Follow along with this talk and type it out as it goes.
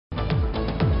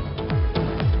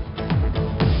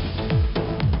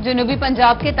جنوبی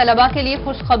پنجاب کے طلبہ کے لیے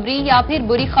خوشخبری یا پھر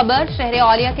بری خبر، شہر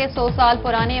اولیا کے 100 سال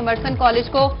پرانے ایمرسن کالج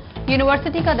کو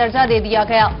یونیورسٹی کا درجہ دے دیا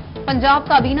گیا۔ پنجاب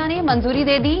کابینہ نے منظوری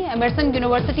دے دی، ایمرسن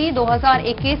یونیورسٹی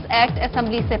 2021 ایکٹ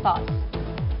اسمبلی سے پاس۔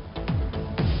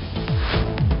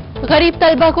 غریب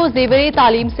طلبہ کو زیور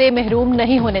تعلیم سے محروم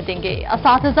نہیں ہونے دیں گے،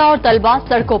 اساتذہ اور طلبہ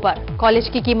سڑکوں پر، کالج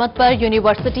کی قیمت پر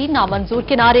یونیورسٹی نامنظور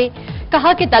کے نعرے،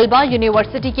 کہا کہ طلبہ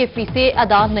یونیورسٹی کی فیسیں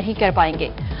ادا نہیں کر پائیں گے۔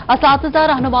 اساتذہ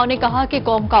رہنماؤں نے کہا کہ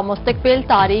قوم کا مستقبل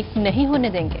تاریک نہیں ہونے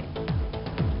دیں گے۔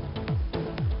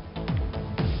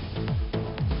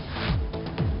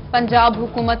 پنجاب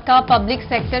حکومت کا پبلک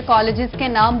سیکٹر کالجز کے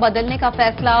نام بدلنے کا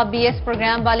فیصلہ، بی ایس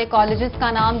پروگرام والے کالجز کا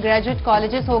نام گریجویٹ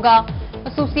کالجز ہوگا،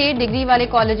 ایسوسی ایٹ ڈگری والے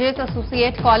کالجز ایسوسی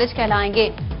ایٹ کالج کہلائیں گے۔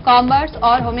 کامرس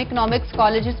اور ہوم اکنامکس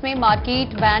کالجز میں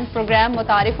مارکیٹ بینڈ پروگرام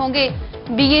متعارف ہوں گے۔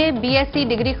 Be a B S C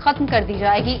degree ختم کر دی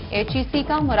جائے گی، ایچ ای سی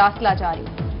کا مراسلہ جاری۔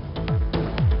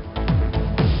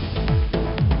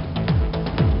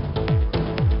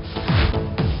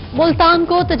 ملتان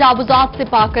کو تجاوزات سے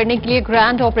پاک کرنے کے لیے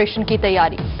گرینڈ آپریشن کی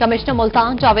تیاری، کمشنر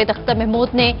ملتان جاوید اختر محمود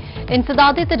نے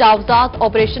انسدادی تجاوزات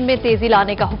آپریشن میں تیزی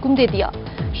لانے کا حکم دے دیا۔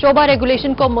 شعبہ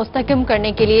ریگولیشن کو مستحکم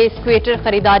کرنے کے لیے اسکویٹر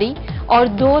خریداری اور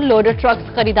 2 لوڈر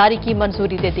ٹرکس خریداری کی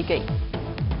منظوری دے دی گئی۔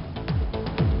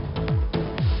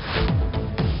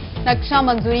 نقشہ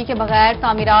منظوری کے بغیر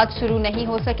تعمیرات شروع نہیں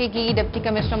ہو سکے گی، ڈپٹی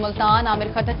کمشنر ملتان عامر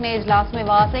خٹک نے اجلاس میں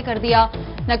واضح کر دیا۔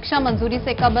 نقشہ منظوری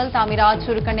سے قبل تعمیرات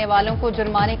شروع کرنے والوں کو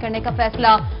جرمانے کرنے کا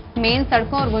فیصلہ، مین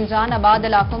سڑکوں اور گنجان آباد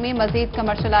علاقوں میں مزید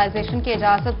کمرشلائزیشن کی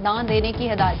اجازت نہ دینے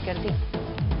کی ہدایت کر دی۔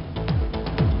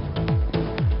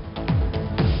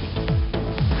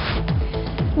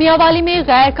 میاوالی میں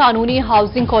غیر قانونی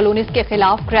ہاؤسنگ کالونیز کے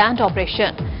خلاف گرینڈ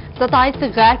آپریشن، 27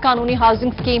 غیر قانونی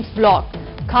ہاؤسنگ سکیمز بلاک،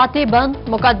 کھاتے بند،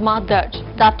 مقدمات درج۔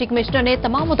 ڈپٹی کمشنر نے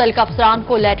تمام متعلقہ افسران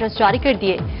کو لیٹرز جاری کر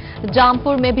دیے۔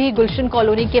 جامپور میں بھی گلشن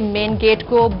کالونی کے مین گیٹ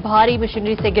کو بھاری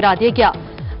مشینری سے گرا دیا گیا۔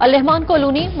 الرحمان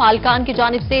کالونی مالکان کی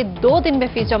جانب سے 2 دن میں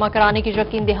فیس جمع کرانے کی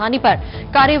یقین دہانی پر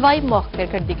کارروائی مؤخر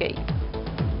کر دی گئی۔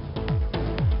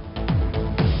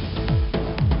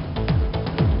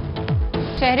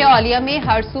 شہر اولیا میں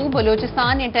ہر سو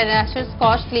بلوچستان انٹرنیشنل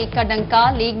اسکواش لیگ کا ڈنکا،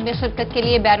 لیگ میں شرکت کے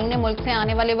لیے بیرون ملک سے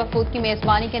آنے والے وفود کی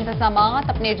میزبانی کے انتظامات،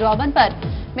 اپنے جوبن پر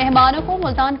مہمانوں کو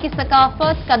ملتان کی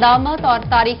ثقافت، قدامت اور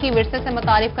تاریخی ورثے سے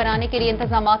متعارف کرانے کے لیے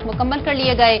انتظامات مکمل کر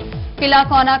لیے گئے۔ قلعہ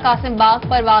کونا قاسم باغ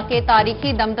پر واقع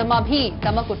تاریخی دمدمہ بھی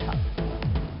دمک اٹھا۔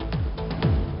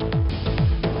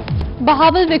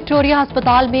 بہاول وکٹوریہ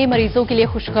ہسپتال میں مریضوں کے لیے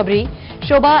خوشخبری،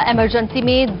 شعبہ ایمرجنسی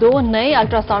میں 2 نئے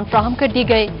الٹرا ساؤنڈ فراہم کر دی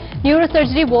گئے۔ نیورو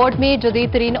سرجری وارڈ میں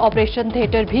جدید ترین آپریشن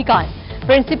تھیٹر بھی قائم۔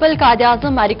 Principal Quaid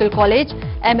Azam medical college,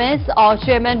 M S اور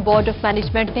چیئرمین بورڈ آف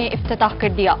مینجمنٹ نے افتتاح کر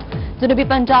دیا۔ جنوبی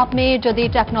پنجاب میں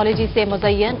جدید ٹیکنالوجی سے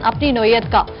مزین اپنی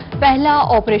نوعیت کا پہلا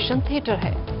آپریشن تھیٹر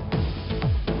ہے۔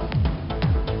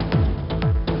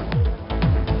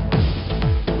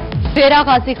 ڈیرہ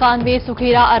غازی خان میں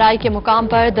سکھیرا ارائی کے مقام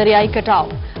پر دریائی کٹاؤ،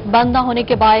 بند نہ ہونے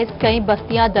کے باعث کئی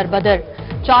بستیاں دربدر،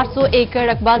 400 ایکڑ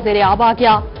رقبہ زیر آب آ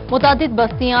گیا، متعدد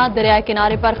بستیاں دریائے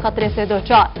کنارے پر خطرے سے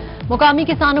دوچار، مقامی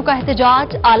کسانوں کا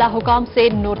احتجاج، اعلی حکام سے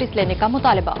نوٹس لینے کا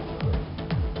مطالبہ۔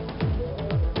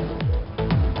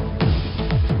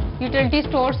 یوٹیلٹی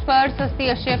سٹورز پر سستی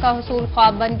اشیاء کا حصول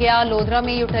خواب بن گیا، لودھرا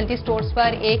میں یوٹیلٹی سٹورز پر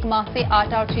 1 ماہ سے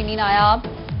آٹا اور چینی نایاب،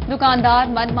 دکاندار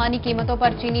من مانی قیمتوں پر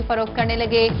چینی فروخت کرنے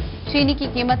لگے۔ چینی کی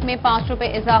قیمت میں 5 روپے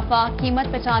اضافہ، قیمت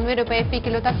 95 روپے فی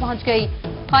کلو تک پہنچ گئی۔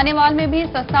 کھانے وال میں بھی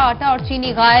سستا آٹا اور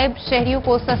چینی غائب، شہریوں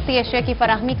کو سستی اشیاء کی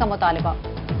فراہمی کا مطالبہ۔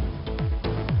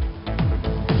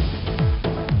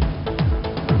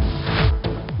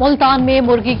 ملتان میں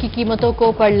مرغی کی قیمتوں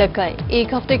کو پڑ لگ گئے،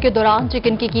 ایک ہفتے کے دوران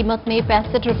چکن کی قیمت میں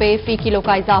 65 روپے فی کلو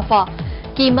کا اضافہ،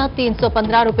 قیمت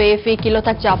 315 روپے فی کلو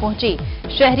تک جا پہنچی۔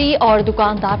 شہری اور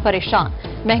دکاندار پریشان،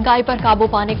 مہنگائی پر قابو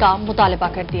پانے کا مطالبہ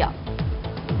کر دیا۔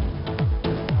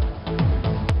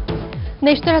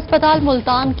 نشتر ہسپتال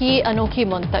ملتان کی انوکھی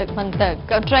منطق،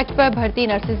 کنٹریکٹ پر بھرتی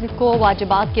نرسز کو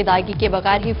واجبات کی ادائیگی کے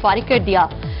بغیر ہی فارغ کر دیا۔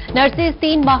 نرسز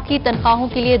 3 ماہ کی تنخواہوں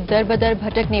کے لیے در بدر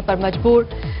بھٹکنے پر مجبور،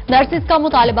 نرسز کا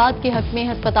مطالبات کے حق میں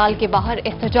ہسپتال کے باہر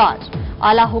احتجاج،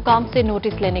 اعلی حکام سے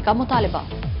نوٹس لینے کا مطالبہ۔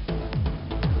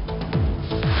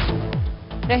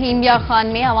 رحیم یار خان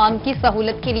میں عوام کی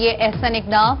سہولت کے لیے احسن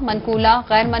اقدام، منقولہ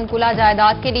غیر منقولہ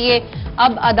جائیداد کے لیے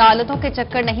اب عدالتوں کے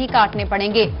چکر نہیں کاٹنے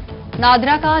پڑیں گے۔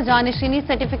 نادرا کا جانشینی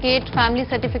سرٹیفکیٹ فیملی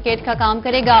سرٹیفکیٹ کا کام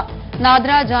کرے گا۔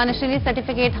 نادرا جانشینی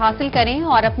سرٹیفکیٹ حاصل کریں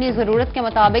اور اپنی ضرورت کے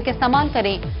مطابق استعمال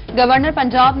کریں۔ گورنر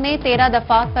پنجاب نے 13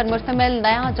 دفعات پر مشتمل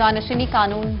نیا جانشینی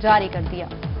قانون جاری کر دیا۔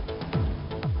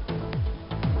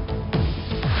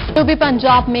 جنوبی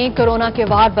پنجاب میں کورونا کے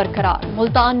وار برقرار،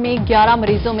 ملتان میں 11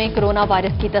 مریضوں میں کورونا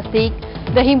وائرس کی تصدیق،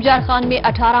 रहीम जार खान में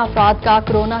 18 अफराद का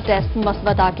कोरोना टेस्ट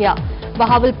मस्बत आ गया।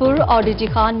 बहावलपुर और डीजी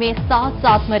खान में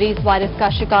 7 मरीज वायरस का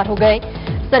शिकार हो गए।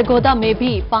 सरगोदा में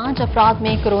भी 5 अफराद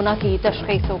में कोरोना की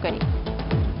तशखीस हो गई।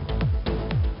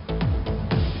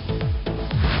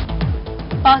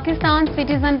 पाकिस्तान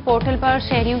सिटीजन पोर्टल पर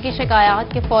शहरियों की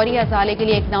शिकायत के फौरी अजाले के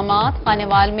लिए इकदामात।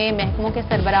 खानेवाल में महकमों के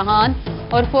सरबराहान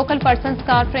और फोकल पर्सन्स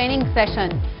का training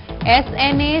session.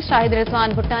 SNA Shahid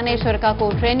Rizwan भुट्टा ने शुरका को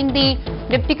ट्रेनिंग दी।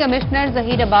 डिप्टी कमिश्नर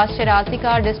जहीर अब्बास शराजी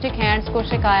का डिस्ट्रिक्ट हैंड्स को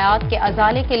शिकायत के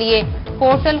अजाले के लिए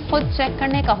पोर्टल खुद चेक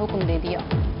करने का हुक्म दे दिया।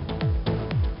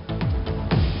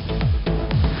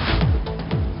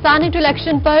 सेनेट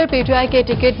इलेक्शन पर पीटीआई के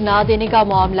टिकट न देने का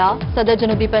मामला सदर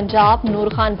जनूबी पंजाब नूर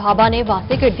खान भाभा ने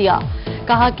वाज़ेह कर दिया।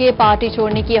 कहा कि पार्टी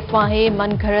छोड़ने की अफवाहें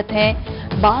मनगढ़ंत हैं।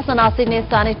 बाज़ अनासिर ने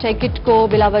सेनेट टिकट को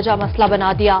बिलावजह मसला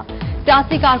बना दिया।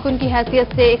 सियासी कारकुन की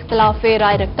हैसियत से इख्तिलाफ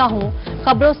राय रखता हूं।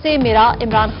 खबरों से मेरा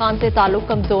इमरान खान से ताल्लुक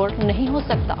कमजोर नहीं हो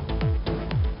सकता।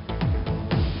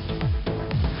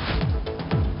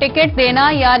 टिकट देना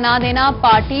या ना देना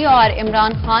पार्टी और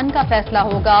इमरान खान का फैसला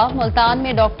होगा। मुल्तान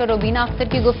में डॉक्टर रुबीना अख्तर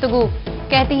की गुफ्तगू।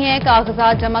 कहती हैं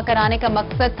कागजात जमा कराने का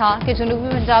मकसद था कि जनूबी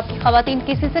पंजाब की खवातीन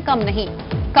किसी से कम नहीं।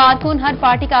 कारकुन हर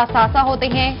पार्टी का असासा होते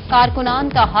हैं। कारकुनान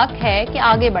का हक है कि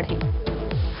आगे बढ़ें।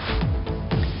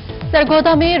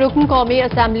 सरगोदा में रुकन कौमी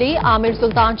असेंबली आमिर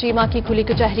सुल्तान चीमा की खुली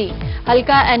कचहरी।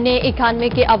 हल्का NA 91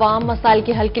 के अवाम मसाइल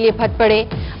के हल के लिए फट पड़े।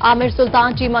 आमिर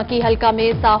सुल्तान चीमा की हल्का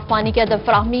में साफ पानी की अदब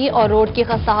फराहमी और रोड की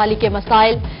खस्ताहाली के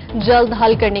मसाइल जल्द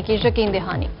हल करने की यकीन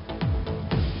दहानी।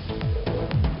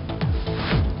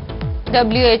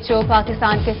 WHO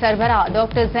पाकिस्तान के सरबराह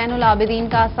डॉक्टर जैनुल आबिदीन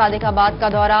का सादिकाबाद का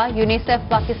दौरा। यूनिसेफ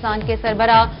पाकिस्तान के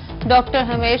सरबराह डॉक्टर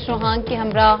हमेश रोहान के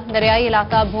हमरा दरियाई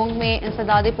इलाका भोंग में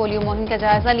इंसदादी पोलियो मुहिम का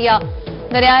जायजा लिया।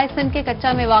 दरियाए सिंध के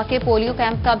कच्चा में वाक़े पोलियो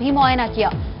कैंप का भी मुआयना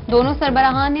किया। दोनों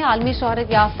सरबराहान ने आलमी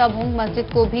शोहरत याफ्ता भोंग मस्जिद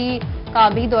का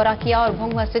भी दौरा किया और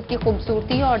भोंग मस्जिद की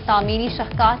खूबसूरती और तामीरी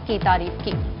शहकार की तारीफ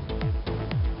की।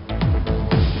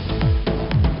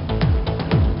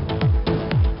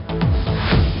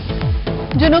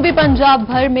 जनूबी पंजाब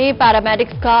भर में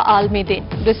पैरामेडिक्स का आलमी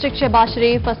दिन। डिस्ट्रिक्ट शहबाज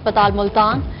शरीफ अस्पताल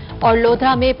मुल्तान और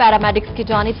लोधरा में पैरामेडिक्स की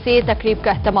जानिब से तकरीब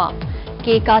का एहतमाम।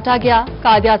 केक काटा गया।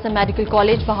 कायद-ए-आज़म मेडिकल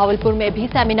कॉलेज बहावलपुर में भी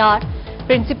सेमिनार।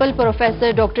 प्रिंसिपल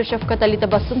प्रोफेसर डॉक्टर शफकत अली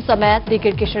तबस्सुम समेत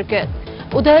दीगर की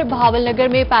शिरकत। उधर बहावलनगर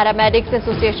में पैरामेडिक्स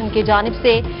एसोसिएशन की जानिब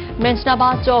से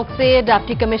मेंशनाबाद चौक से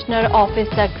डिप्टी कमिश्नर ऑफिस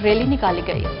तक रैली निकाली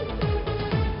गई।